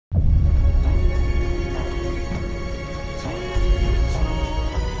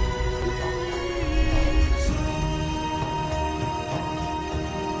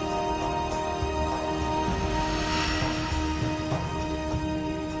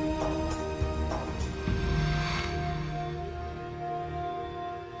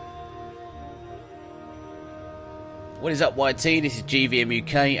What is up, YT? This is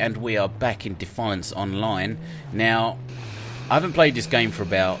GVM-uk and we are back in Defiance Online. Now, I haven't played this game for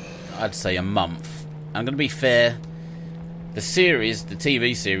about, I'd say, a month. I'm going to be fair, the series, the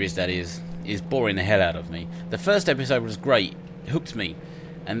TV series that is boring the hell out of me. The first episode was great, it hooked me.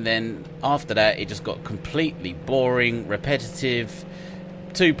 And then after that, it just got completely boring, repetitive,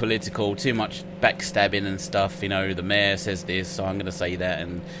 too political, too much backstabbing and stuff. You know, the mayor says this, so I'm going to say that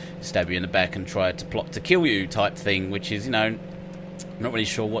and stab you in the back and try to plot to kill you type thing, which is, you know, I'm not really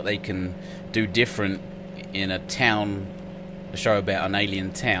sure what they can do different in a show about an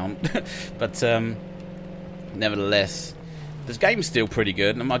alien town. But nevertheless, this game's still pretty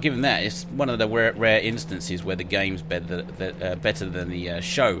good, and I'll give them that. It's one of the rare instances where the game's better than the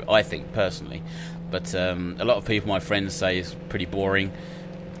show, I think, personally. But a lot of people, my friends, say it's pretty boring,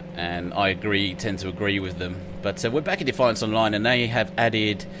 and I tend to agree with them. But we're back in Defiance Online, and they have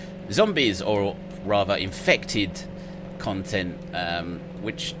added zombies, or rather infected content,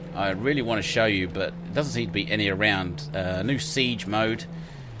 which I really want to show you, but it doesn't seem to be any around. New siege mode,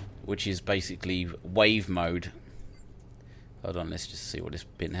 which is basically wave mode. Hold on, let's just see what this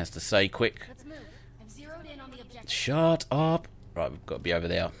bin has to say quick. Let's move. I've zeroed in on the objective. Shut up. Right, we've got to be over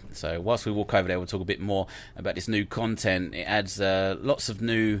there. So whilst we walk over there, we'll talk a bit more about this new content. It adds lots of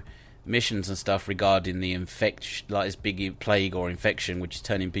new missions and stuff regarding the like this big plague or infection, which is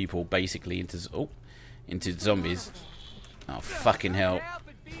turning people basically into zombies. Oh, fucking hell.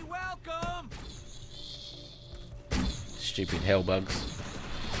 Stupid hell bugs.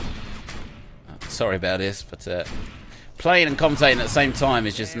 Sorry about this, but playing and commentating at the same time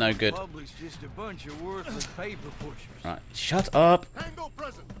is just no good. Right, shut up.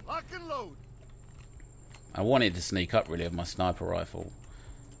 I wanted to sneak up really with my sniper rifle.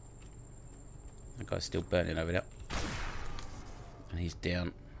 The guy's still burning over there. And he's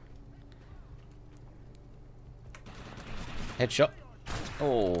down. Headshot.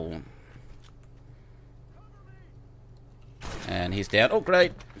 Oh. And he's down. Oh,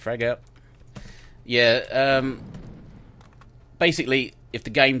 great. Frag out. Yeah, basically, if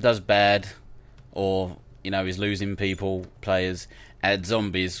the game does bad, or, you know, is losing players, add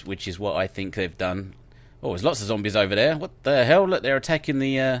zombies, which is what I think they've done. Oh, there's lots of zombies over there. What the hell? Look, they're attacking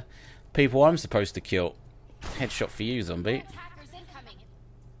the people I'm supposed to kill. Headshot for you, zombie.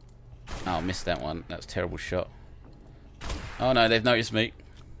 Oh, I missed that one. That's a terrible shot. Oh no, they've noticed me.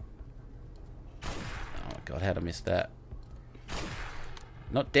 Oh my god, how'd I miss that?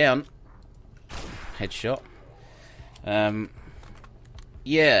 Not down. Headshot.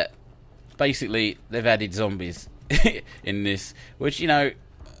 Yeah, basically they've added zombies in this, which, you know,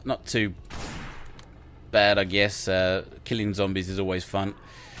 not too bad, I guess. Killing zombies is always fun,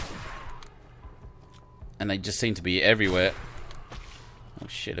 and they just seem to be everywhere. Oh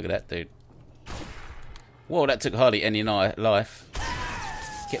shit, look at that dude. Whoa, that took hardly any life.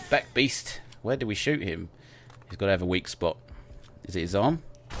 Get back, beast. Where do we shoot him? He's got to have a weak spot. Is it his arm?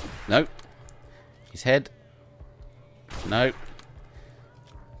 Nope. His head? Nope.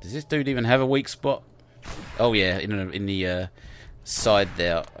 Does this dude even have a weak spot? Oh yeah, in the side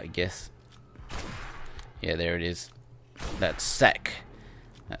there, I guess. Yeah, there it is. That sack.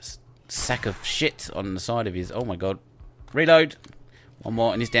 That sack of shit on the side of his. Oh my god. Reload. One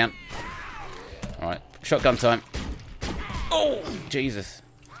more and he's down. Alright, shotgun time. Oh, Jesus.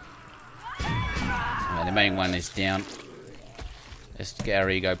 Right, the main one is down. Let's get our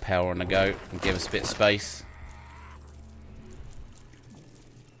ego power on the go and give us a bit of space.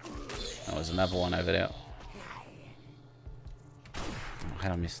 Oh, there's another one over there. Oh, how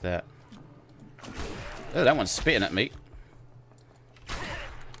did I miss that? Oh, that one's spitting at me.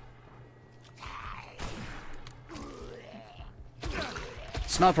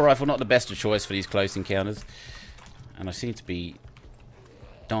 Sniper rifle, not the best of choice for these close encounters. And I seem to be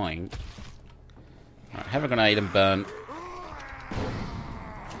dying. Right, have a grenade and burn.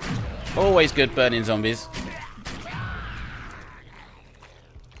 Always good burning zombies.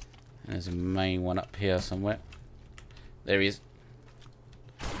 There's a main one up here somewhere. There he is.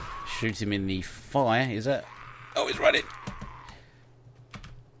 Shoot him in the fire, is that? Oh, he's running.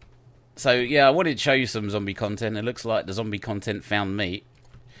 So, yeah, I wanted to show you some zombie content. It looks like the zombie content found me.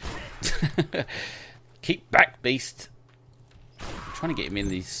 Keep back, beast. I'm trying to get him in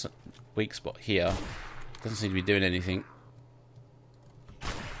the weak spot here. Doesn't seem to be doing anything.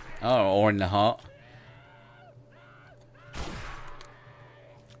 Oh, or in the heart.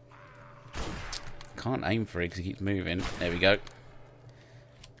 Can't aim for it because he keeps moving. There we go.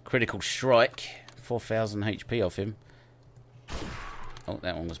 Critical strike. 4,000 HP off him. Oh,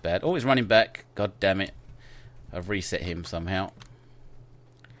 that one was bad. Oh, he's running back. God damn it. I've reset him somehow.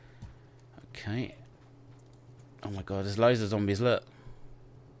 Okay. Oh my god, there's loads of zombies, look.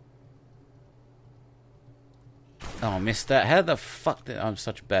 Oh, I missed that. How the fuck did... I'm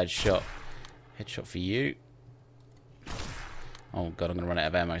such a bad shot. Headshot for you. Oh god, I'm going to run out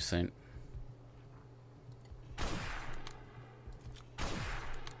of ammo soon.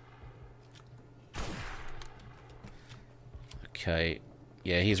 Okay.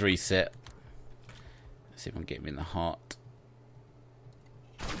 Yeah, he's reset. Let's see if I can get him in the heart.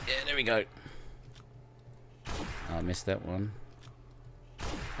 Yeah, there we go. Oh, I missed that one.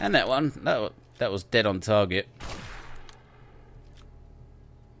 And that one. That was dead on target.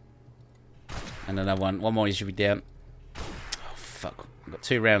 And another one. One more, he should be down. Oh, fuck. I've got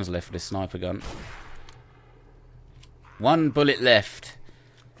 2 rounds left for this sniper gun. 1 bullet left.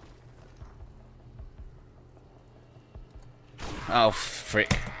 Oh,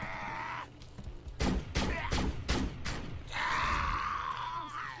 frick.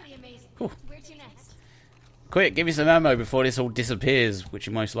 Where to next? Quick, give me some ammo before this all disappears, which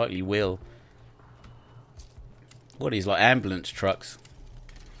it most likely will. What are these, like ambulance trucks?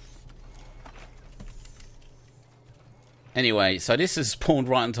 Anyway, so this has spawned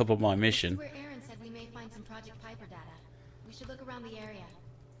right on top of my mission. Where Aaron said we may find some Project Piper data. We should look around the area.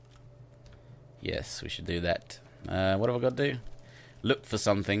 Yes, we should do that. What have I got to do? Look for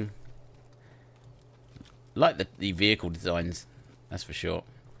something. Like the vehicle designs, that's for sure.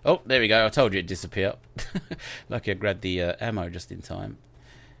 Oh, there we go. I told you it'd disappear. Lucky I grabbed the ammo just in time.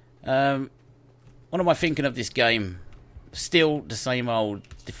 What am I thinking of this game? Still the same old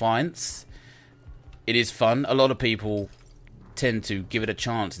Defiance. It is fun. A lot of people tend to give it a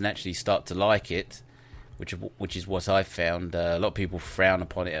chance and actually start to like it, which is what I found. A lot of people frown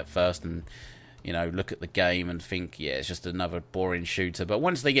upon it at first and, you know, look at the game and think, yeah, it's just another boring shooter. But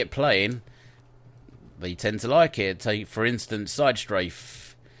once they get playing, they tend to like it. Take, for instance,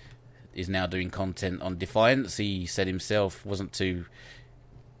 Sidestrafe is now doing content on Defiance. He said himself wasn't too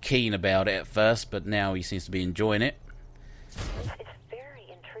keen about it at first, but now he seems to be enjoying it. It's very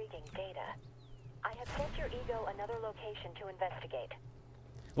intriguing data. I have sent your ego another location to investigate.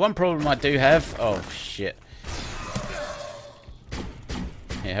 One problem I do have... Oh, shit.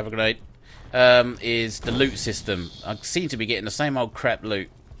 Here, have a grenade. Is the loot system. I seem to be getting the same old crap loot.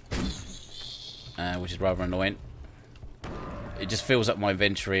 Which is rather annoying. It just fills up my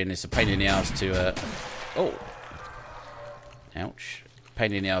inventory and it's a pain in the ass to... oh! Ouch.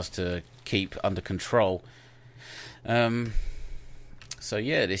 Pain in the ass to keep under control. So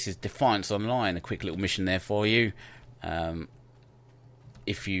yeah, this is Defiance Online. A quick little mission there for you.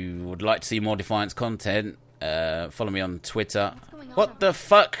 If you would like to see more Defiance content, follow me on Twitter. What the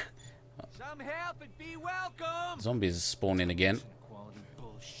fuck? Some help and be welcome. Zombies are spawning again. Quality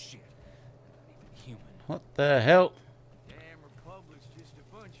bullshit. Not even human. What the hell? Damn Republic's just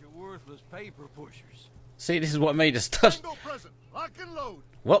a bunch of worthless paper pushers. See, this is what made us touch. Go present. Lock and load.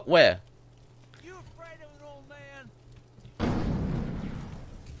 What? Where? You afraid of an old man?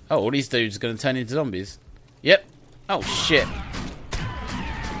 Oh, all these dudes are going to turn into zombies. Yep. Oh, shit.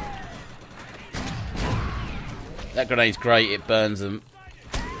 That grenade's great. It burns them.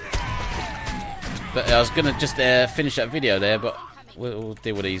 But I was going to just finish that video there, but we'll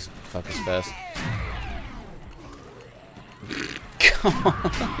deal with these fuckers first. Come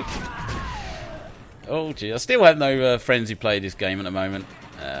on. Oh, gee. I still have no friends who play this game at the moment.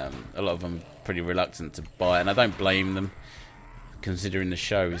 A lot of them are pretty reluctant to buy it, and I don't blame them, considering the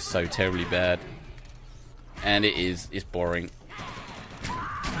show is so terribly bad. And it's boring.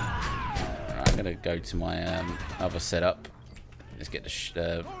 Right, I'm going to go to my other setup. Let's get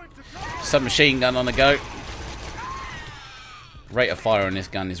the submachine gun on the go. Rate of fire on this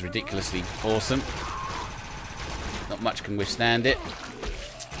gun is ridiculously awesome. Not much can withstand it.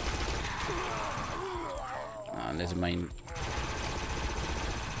 Oh, and there's a main...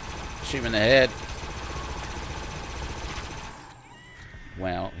 Shoot him in the head.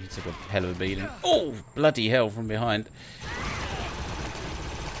 Wow, he took a hell of a beating. Oh, bloody hell from behind.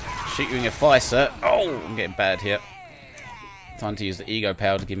 Shoot you in your thigh, sir. Oh, I'm getting bad here. Time to use the ego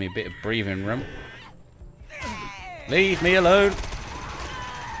power to give me a bit of breathing room. Leave me alone.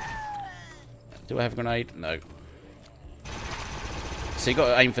 Do I have a grenade? No. So you got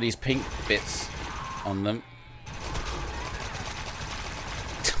to aim for these pink bits on them.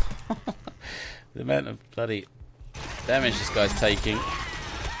 The amount of bloody damage this guy's taking.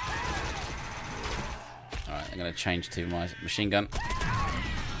 Alright, I'm going to change to my machine gun.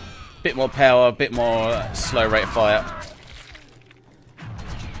 Bit more power, bit more slow rate of fire.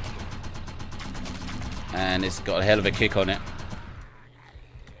 And it's got a hell of a kick on it.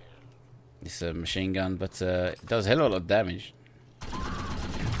 It's a machine gun, but it does a hell of a lot of damage.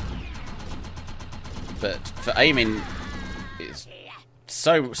 but for aiming, it's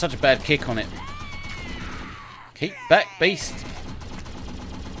such a bad kick on it. Keep back, beast.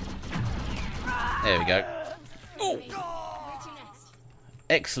 There we go. Oh, Where to next?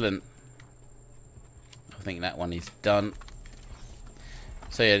 excellent. I think that one is done.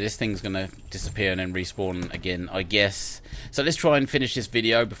 So yeah, this thing's gonna disappear and then respawn again, I guess. So let's try and finish this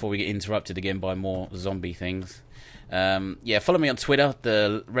video before we get interrupted again by more zombie things. Yeah, follow me on Twitter.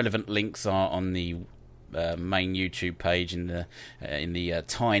 The relevant links are on the main YouTube page in the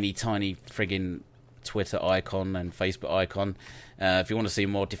tiny friggin' Twitter icon and Facebook icon. If you want to see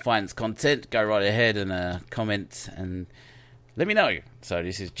more Defiance content, go right ahead and comment and let me know. So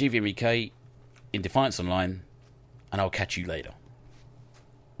this is GVM-uk in Defiance Online, and I'll catch you later.